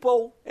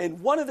people and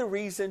one of the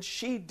reasons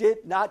she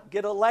did not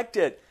get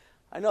elected.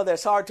 I know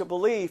that's hard to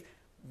believe.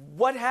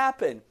 What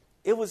happened?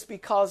 It was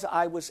because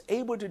I was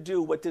able to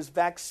do what this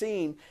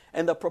vaccine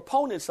and the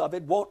proponents of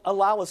it won't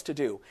allow us to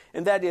do,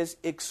 and that is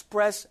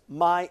express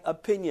my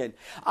opinion.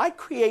 I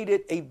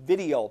created a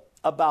video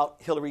about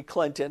Hillary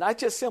Clinton. I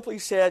just simply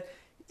said,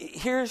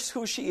 here's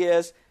who she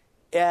is.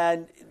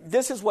 And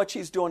this is what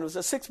she's doing. It was a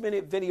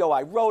 6-minute video.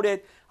 I wrote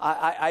it.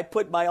 I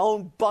put my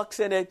own bucks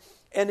in it.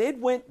 And it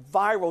went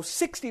viral.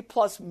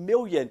 60+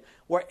 million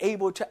were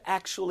able to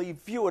actually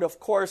view it. Of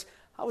course,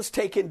 I was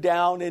taken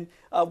down and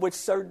with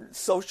certain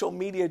social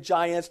media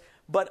giants,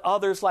 but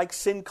others like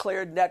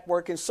Sinclair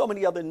Network and so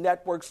many other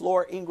networks,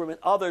 Laura Ingraham and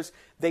others,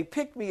 they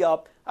picked me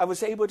up. I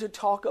was able to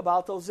talk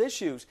about those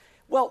issues.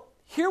 Well,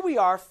 here we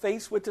are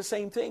faced with the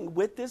same thing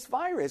with this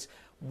virus.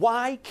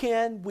 Why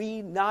can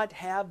we not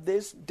have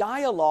this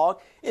dialogue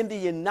in the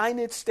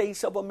United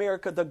States of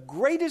America? The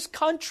greatest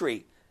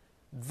country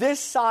this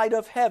side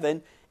of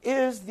heaven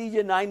is the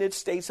United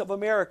States of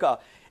America.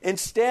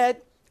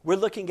 Instead, we're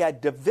looking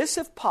at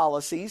divisive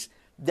policies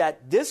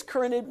that this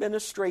current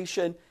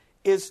administration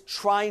is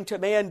trying to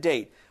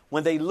mandate.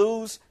 When they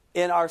lose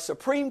in our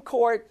Supreme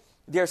Court,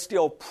 they're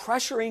still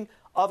pressuring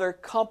other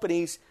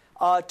companies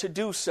to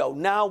do so.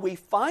 Now we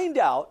find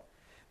out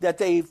that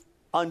they've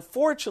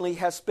unfortunately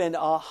has spent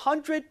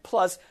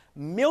 $100+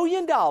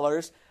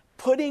 million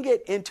putting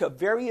it into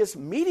various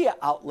media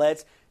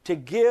outlets to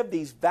give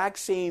these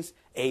vaccines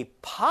a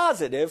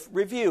positive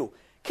review.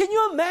 Can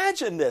you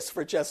imagine this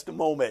for just a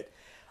moment?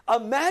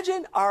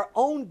 Imagine our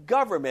own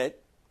government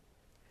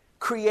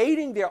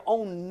creating their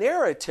own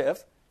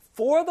narrative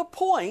for the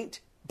point,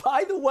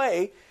 by the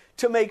way,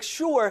 to make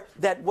sure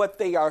that what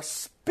they are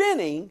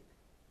spinning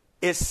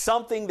is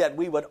something that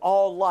we would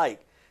all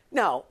like.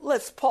 Now,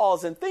 let's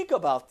pause and think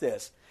about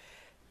this.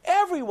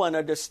 Everyone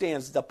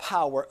understands the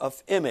power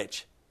of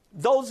image.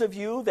 Those of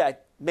you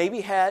that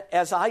maybe had,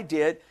 as I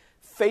did,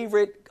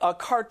 favorite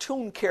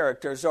cartoon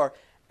characters or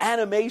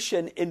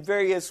animation in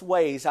various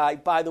ways.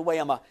 By the way,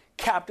 I'm a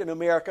Captain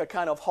America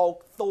kind of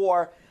Hulk,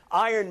 Thor,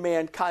 Iron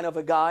Man kind of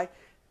a guy.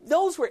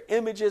 Those were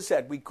images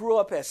that we grew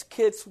up as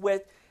kids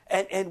with,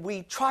 and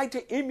we tried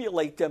to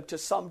emulate them to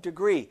some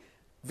degree.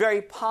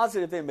 Very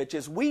positive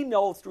images. We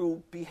know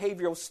through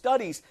behavioral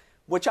studies,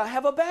 which I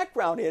have a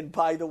background in,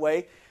 by the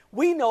way,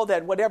 we know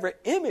that whatever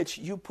image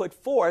you put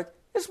forth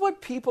is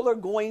what people are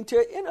going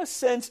to, in a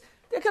sense,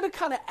 they're going to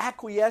kind of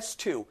acquiesce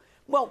to.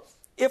 Well,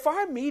 if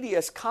our media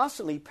is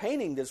constantly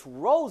painting this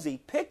rosy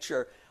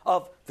picture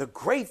of the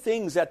great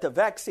things that the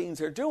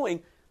vaccines are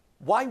doing,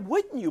 why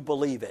wouldn't you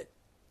believe it?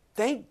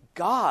 Thank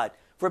God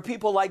for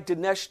people like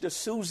Dinesh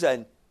D'souza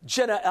and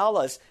Jenna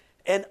Ellis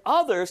and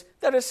others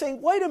that are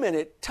saying, wait a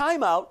minute,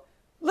 time out.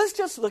 Let's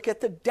just look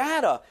at the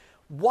data.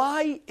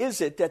 Why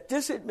is it that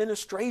this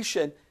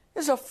administration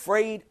is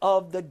afraid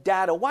of the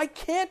data? Why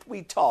can't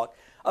we talk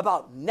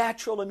about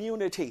natural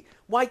immunity?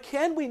 Why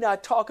can we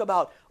not talk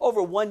about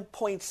over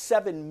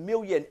 1.7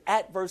 million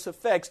adverse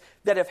effects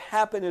that have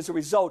happened as a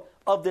result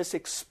of this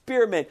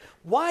experiment?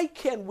 Why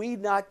can we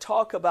not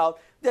talk about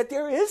that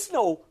there is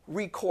no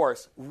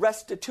recourse,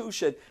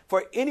 restitution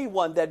for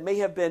anyone that may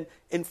have been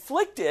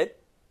inflicted,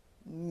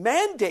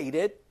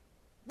 mandated,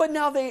 but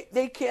now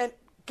they can't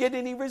get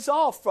any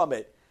resolve from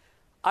it?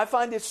 I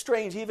find it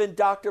strange. Even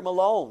Dr.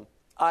 Malone,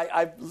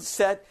 I've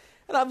said,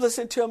 and I've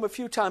listened to him a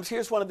few times.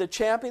 Here's one of the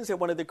champions and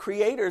one of the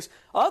creators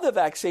of the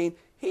vaccine.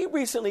 He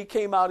recently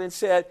came out and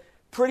said,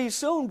 pretty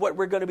soon what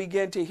we're going to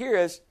begin to hear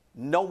is,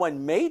 no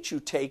one made you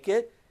take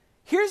it.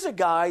 Here's a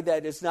guy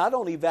that is not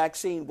only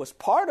vaccine, was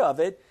part of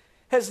it,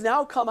 has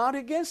now come out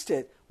against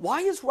it.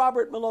 Why is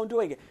Robert Malone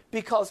doing it?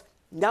 Because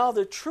now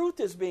the truth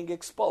is being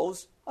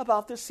exposed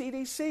about the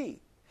CDC.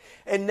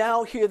 And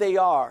now here they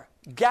are,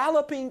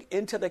 galloping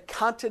into the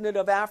continent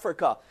of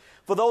Africa.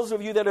 For those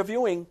of you that are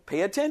viewing,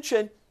 pay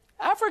attention.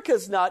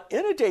 Africa's not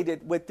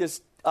inundated with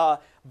this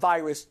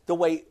virus the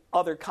way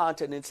other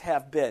continents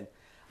have been.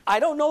 I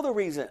don't know the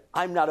reason.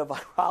 I'm not a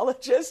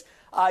virologist.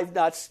 I've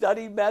not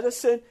studied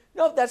medicine.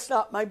 No, that's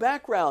not my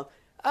background.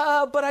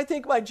 But I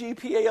think my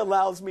GPA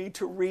allows me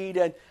to read,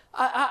 and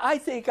I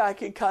think I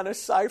can kind of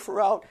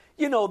cipher out,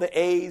 the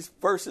A's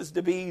versus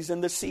the B's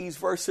and the C's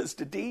versus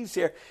the D's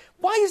here.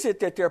 Why is it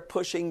that they're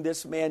pushing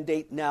this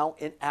mandate now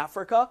in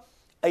Africa,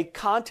 a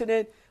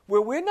continent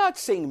where we're not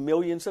seeing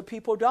millions of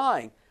people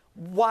dying?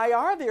 Why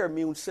are their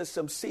immune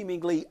systems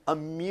seemingly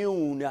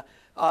immune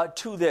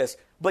to this?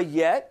 But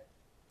yet,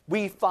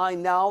 we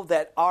find now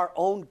that our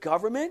own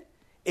government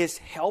is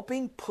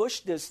helping push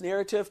this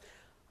narrative.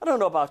 I don't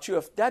know about you.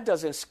 If that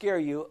doesn't scare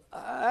you,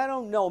 I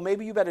don't know.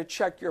 Maybe you better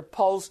check your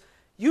pulse.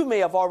 You may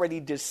have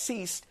already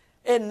deceased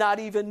and not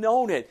even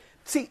known it.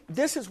 See,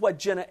 this is what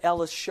Jenna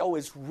Ellis' show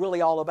is really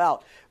all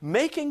about.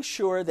 Making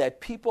sure that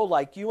people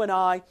like you and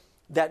I,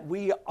 that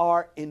we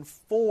are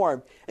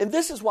informed. And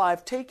this is why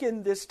I've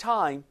taken this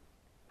time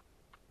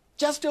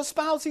just to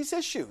espouse these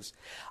issues.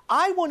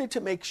 I wanted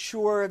to make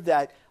sure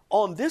that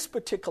on this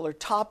particular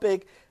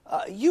topic,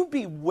 you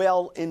be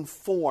well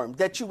informed,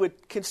 that you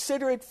would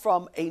consider it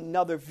from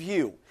another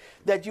view,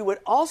 that you would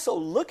also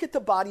look at the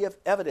body of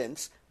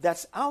evidence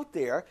that's out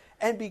there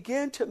and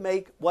begin to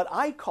make what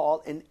I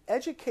call an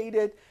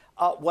educated,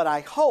 what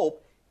I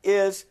hope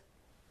is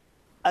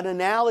an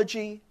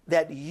analogy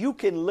that you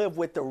can live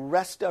with the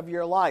rest of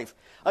your life.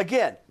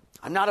 Again,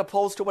 I'm not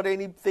opposed to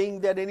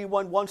anything that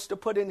anyone wants to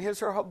put in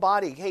his or her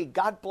body. Hey,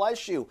 God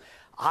bless you.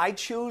 I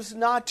choose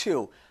not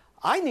to.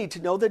 I need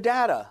to know the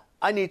data.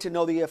 I need to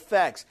know the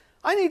effects.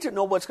 I need to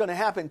know what's going to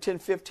happen 10,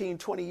 15,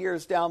 20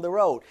 years down the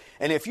road.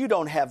 And if you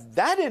don't have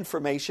that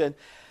information,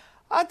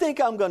 I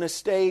think I'm going to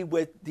stay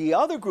with the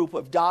other group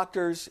of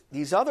doctors,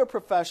 these other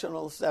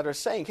professionals that are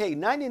saying, hey,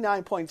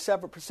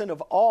 99.7% of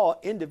all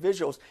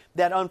individuals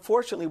that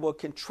unfortunately will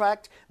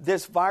contract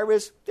this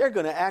virus, they're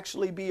going to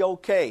actually be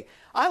okay.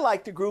 I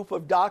like the group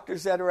of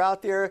doctors that are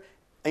out there,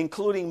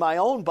 including my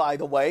own, by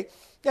the way,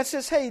 that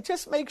says, hey,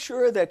 just make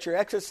sure that you're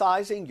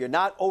exercising, you're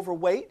not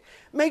overweight.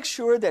 Make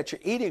sure that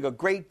you're eating a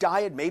great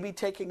diet, maybe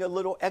taking a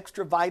little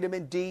extra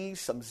vitamin D,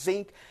 some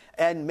zinc,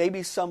 and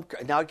maybe some.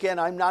 Now, again,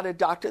 I'm not a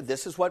doctor.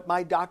 This is what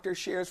my doctor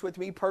shares with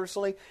me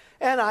personally,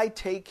 and I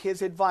take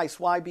his advice.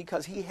 Why?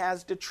 Because he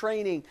has the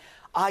training.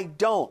 I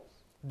don't.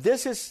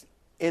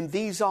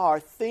 These are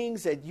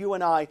things that you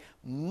and I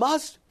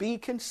must be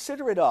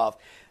considerate of.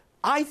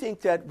 I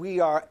think that we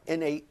are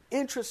in an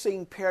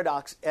interesting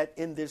paradox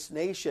in this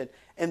nation,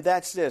 and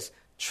that's this.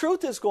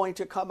 Truth is going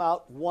to come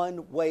out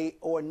one way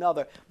or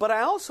another. But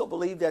I also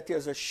believe that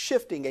there's a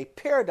shifting, a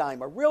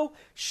paradigm, a real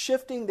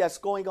shifting that's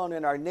going on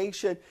in our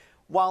nation.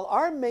 While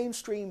our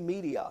mainstream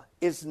media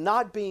is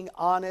not being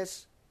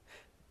honest,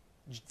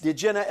 the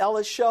Jenna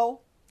Ellis show,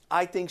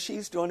 I think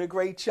she's doing a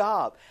great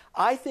job.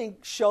 I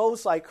think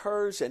shows like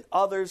hers and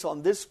others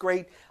on this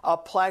great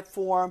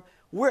platform,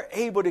 we're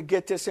able to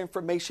get this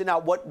information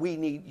out. What we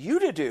need you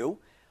to do,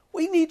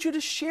 we need you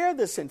to share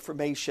this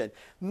information.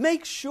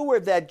 Make sure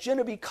that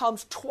Jenna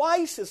becomes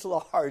twice as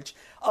large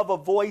of a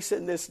voice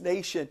in this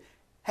nation.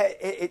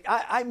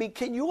 I mean,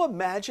 can you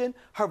imagine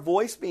her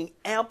voice being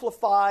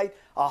amplified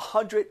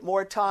 100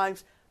 more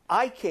times?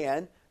 I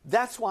can.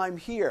 That's why I'm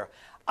here.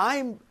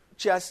 I'm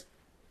just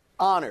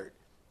honored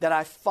that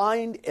I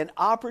find an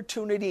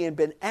opportunity and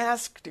been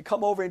asked to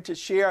come over and to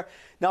share.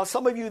 Now,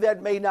 some of you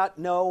that may not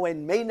know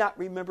and may not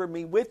remember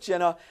me with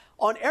Jenna,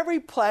 on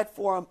every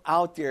platform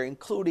out there,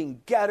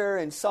 including Getter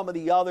and some of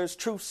the others,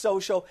 Truth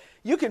Social,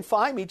 you can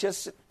find me.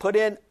 Just put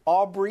in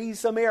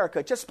Aubrey's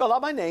America. Just spell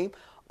out my name,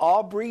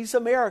 Aubrey's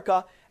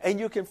America, and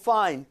you can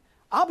find.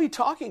 I'll be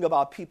talking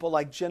about people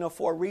like Jenna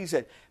for a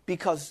reason,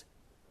 because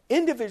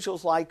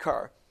individuals like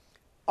her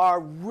are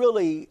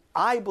really,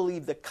 I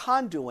believe, the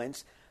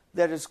conduits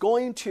that is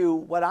going to,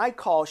 what I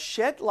call,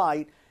 shed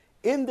light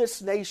in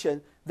this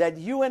nation, that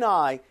you and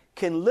I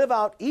can live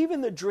out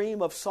even the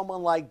dream of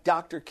someone like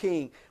Dr.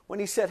 King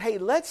when he said, hey,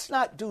 let's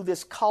not do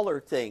this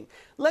color thing.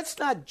 Let's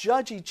not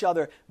judge each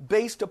other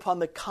based upon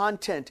the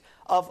content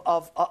of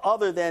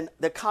other than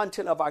the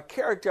content of our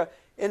character.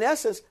 In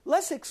essence,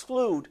 let's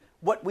exclude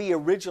what we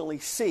originally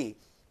see.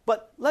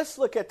 But let's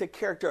look at the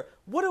character.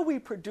 What are we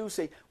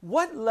producing?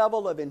 What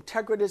level of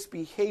integritous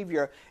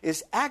behavior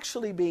is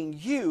actually being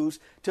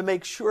used to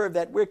make sure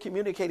that we're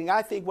communicating?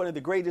 I think one of the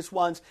greatest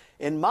ones,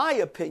 in my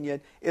opinion,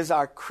 is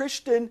our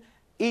Christian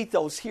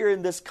ethos here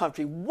in this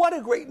country. What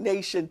a great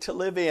nation to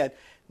live in.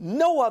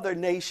 No other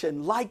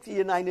nation like the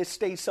United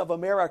States of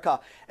America.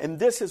 And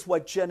this is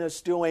what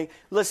Jenna's doing.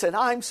 Listen,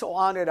 I'm so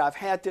honored I've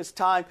had this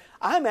time.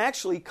 I'm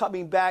actually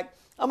coming back.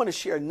 I'm going to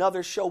share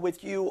another show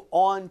with you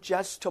on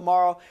just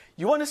tomorrow.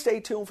 You want to stay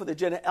tuned for the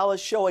Jenna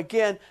Ellis Show.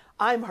 Again,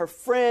 I'm her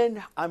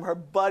friend, I'm her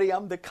buddy,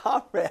 I'm the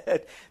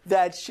comrade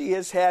that she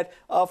has had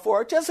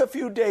for just a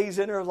few days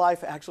in her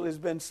life. Actually, it's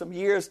been some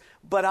years,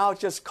 but I'll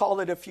just call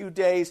it a few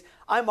days.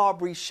 I'm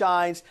Aubrey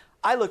Shines.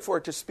 I look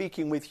forward to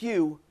speaking with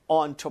you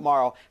on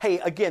tomorrow. Hey,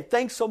 again,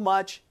 thanks so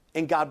much,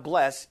 and God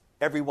bless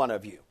every one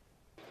of you.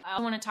 I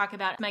want to talk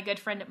about my good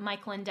friend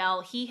Mike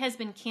Lindell. He has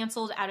been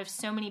canceled out of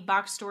so many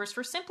box stores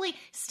for simply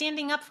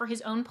standing up for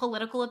his own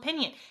political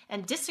opinion.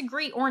 And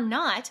disagree or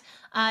not,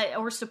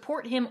 or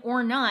support him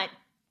or not,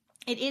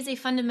 it is a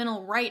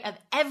fundamental right of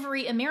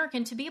every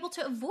American to be able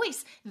to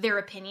voice their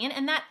opinion,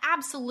 and that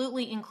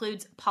absolutely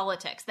includes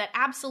politics. That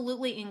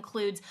absolutely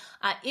includes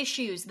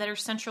issues that are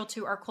central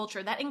to our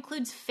culture. That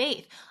includes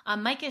faith.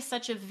 Mike is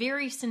such a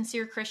very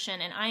sincere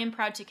Christian, and I am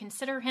proud to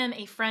consider him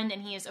a friend,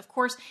 and he is, of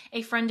course,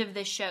 a friend of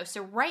this show.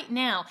 So right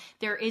now,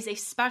 there is a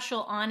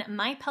special on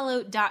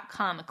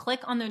MyPillow.com. Click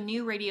on the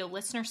new radio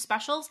listener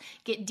specials.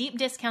 Get deep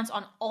discounts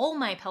on all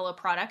MyPillow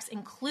products,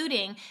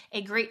 including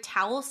a great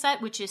towel set,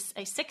 which is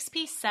a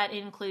 6-piece set. It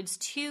includes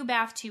 2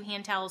 bath, 2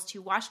 hand towels,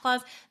 2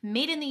 washcloths,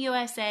 made in the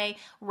USA,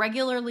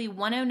 regularly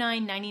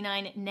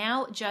 $109.99,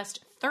 now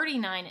just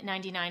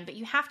 $39.99, but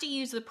you have to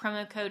use the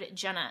promo code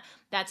Jenna.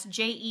 That's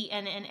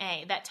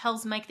Jenna. That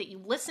tells Mike that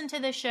you listen to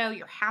this show,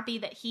 you're happy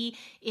that he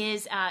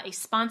is a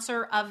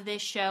sponsor of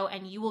this show,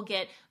 and you will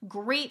get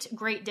great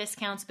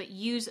discounts, but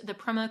use the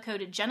promo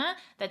code Jenna.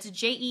 That's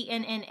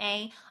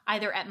Jenna,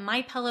 either at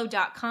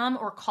mypillow.com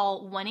or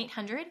call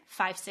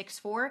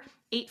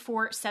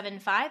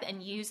 1-800-564-8475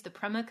 and use the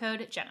promo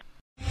code Jenna.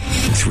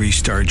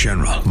 3-star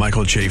General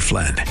Michael J.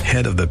 Flynn,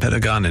 head of the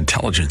Pentagon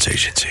Intelligence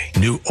Agency,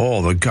 knew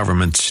all the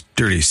government's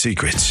dirty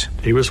secrets.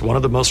 He was one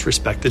of the most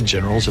respected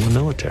generals in the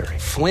military.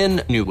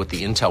 Flynn knew what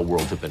the intel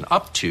world had been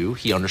up to.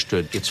 He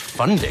understood its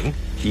funding.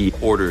 He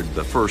ordered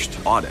the first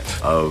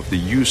audit of the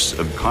use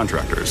of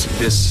contractors.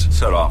 This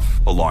set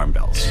off alarm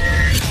bells.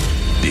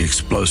 The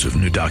explosive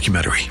new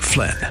documentary,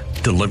 Flynn,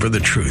 Deliver the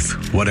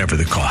Truth, Whatever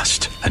the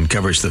Cost,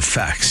 uncovers the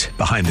facts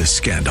behind this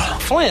scandal.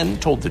 Flynn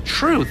told the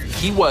truth.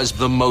 He was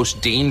the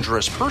most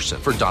dangerous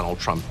person for Donald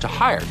Trump to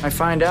hire. I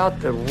find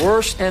out the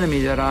worst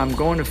enemy that I'm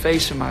going to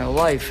face in my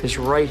life is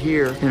right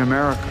here in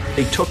America.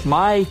 They took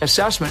my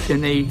assessment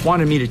and they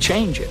wanted me to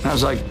change it. And I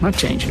was like, I'm not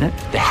changing it.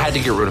 They had to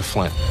get rid of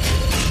Flynn.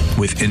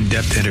 With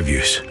in-depth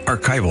interviews,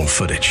 archival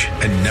footage,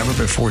 and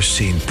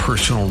never-before-seen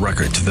personal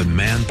records of the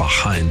man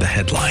behind the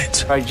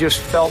headlines. I just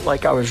felt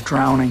like I was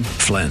drowning.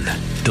 Flynn,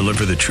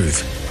 Deliver the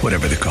Truth,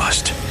 Whatever the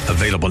Cost.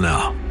 Available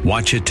now.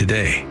 Watch it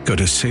today. Go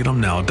to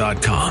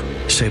salemnow.com.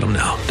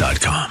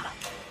 salemnow.com.